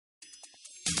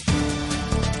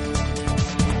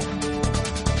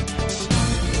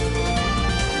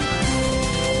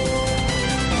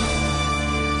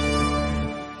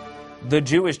The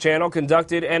Jewish Channel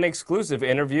conducted an exclusive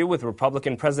interview with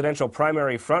Republican presidential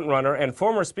primary frontrunner and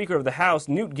former Speaker of the House,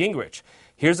 Newt Gingrich.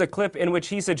 Here's a clip in which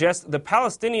he suggests the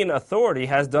Palestinian Authority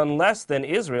has done less than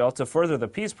Israel to further the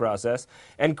peace process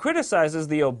and criticizes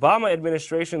the Obama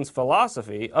administration's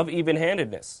philosophy of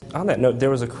even-handedness. On that note, there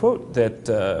was a quote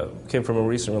that came from a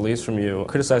recent release from you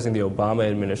criticizing the Obama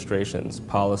administration's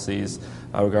policies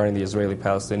regarding the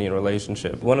Israeli-Palestinian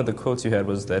relationship. One of the quotes you had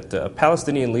was that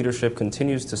Palestinian leadership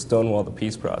continues to stonewall the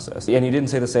peace process. And you didn't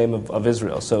say the same of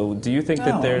Israel. So do you think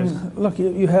that there's... Look,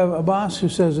 you have Abbas who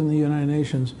says in the United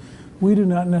Nations, we do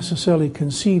not necessarily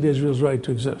concede Israel's right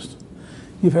to exist.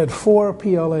 You've had 4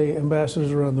 PLA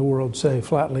ambassadors around the world say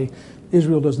flatly,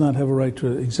 Israel does not have a right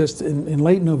to exist. In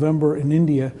late November in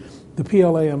India, the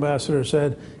PLA ambassador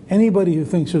said, anybody who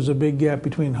thinks there's a big gap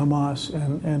between Hamas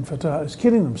and Fatah is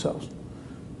kidding themselves.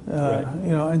 Right.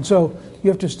 You know, and so you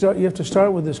have to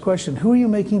start with this question: who are you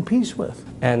making peace with?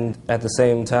 And at the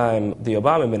same time, the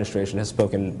Obama administration has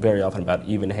spoken very often about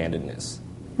even-handedness.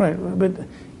 Right, but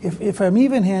if I'm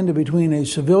even-handed between a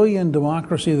civilian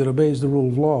democracy that obeys the rule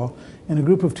of law and a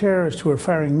group of terrorists who are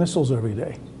firing missiles every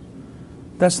day,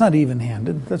 that's not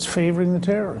even-handed. That's favoring the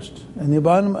terrorists. And the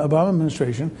Obama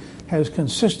administration has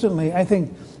consistently, I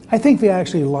think they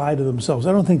actually lie to themselves.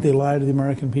 I don't think they lie to the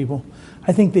American people.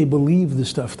 I think they believe the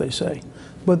stuff they say.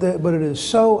 But it is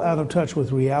so out of touch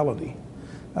with reality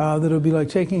that it would be like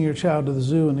taking your child to the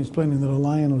zoo and explaining that a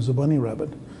lion was a bunny rabbit.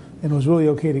 And it was really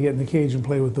okay to get in the cage and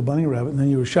play with the bunny rabbit, and then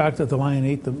you were shocked that the lion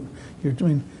ate them.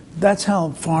 That's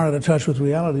how far out of touch with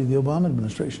reality the Obama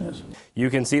administration is. You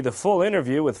can see the full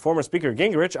interview with former Speaker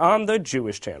Gingrich on The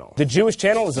Jewish Channel. The Jewish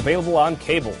Channel is available on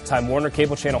cable. Time Warner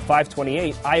Cable Channel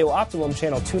 528, IO Optimum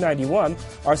Channel 291,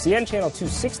 RCN Channel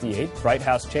 268, Bright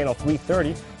House Channel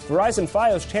 330, Verizon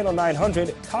Fios Channel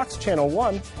 900, Cox Channel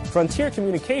 1, Frontier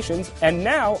Communications, and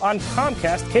now on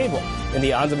Comcast Cable in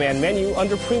the on-demand menu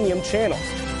under Premium Channels.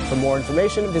 For more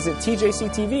information, visit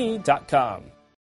tjctv.com.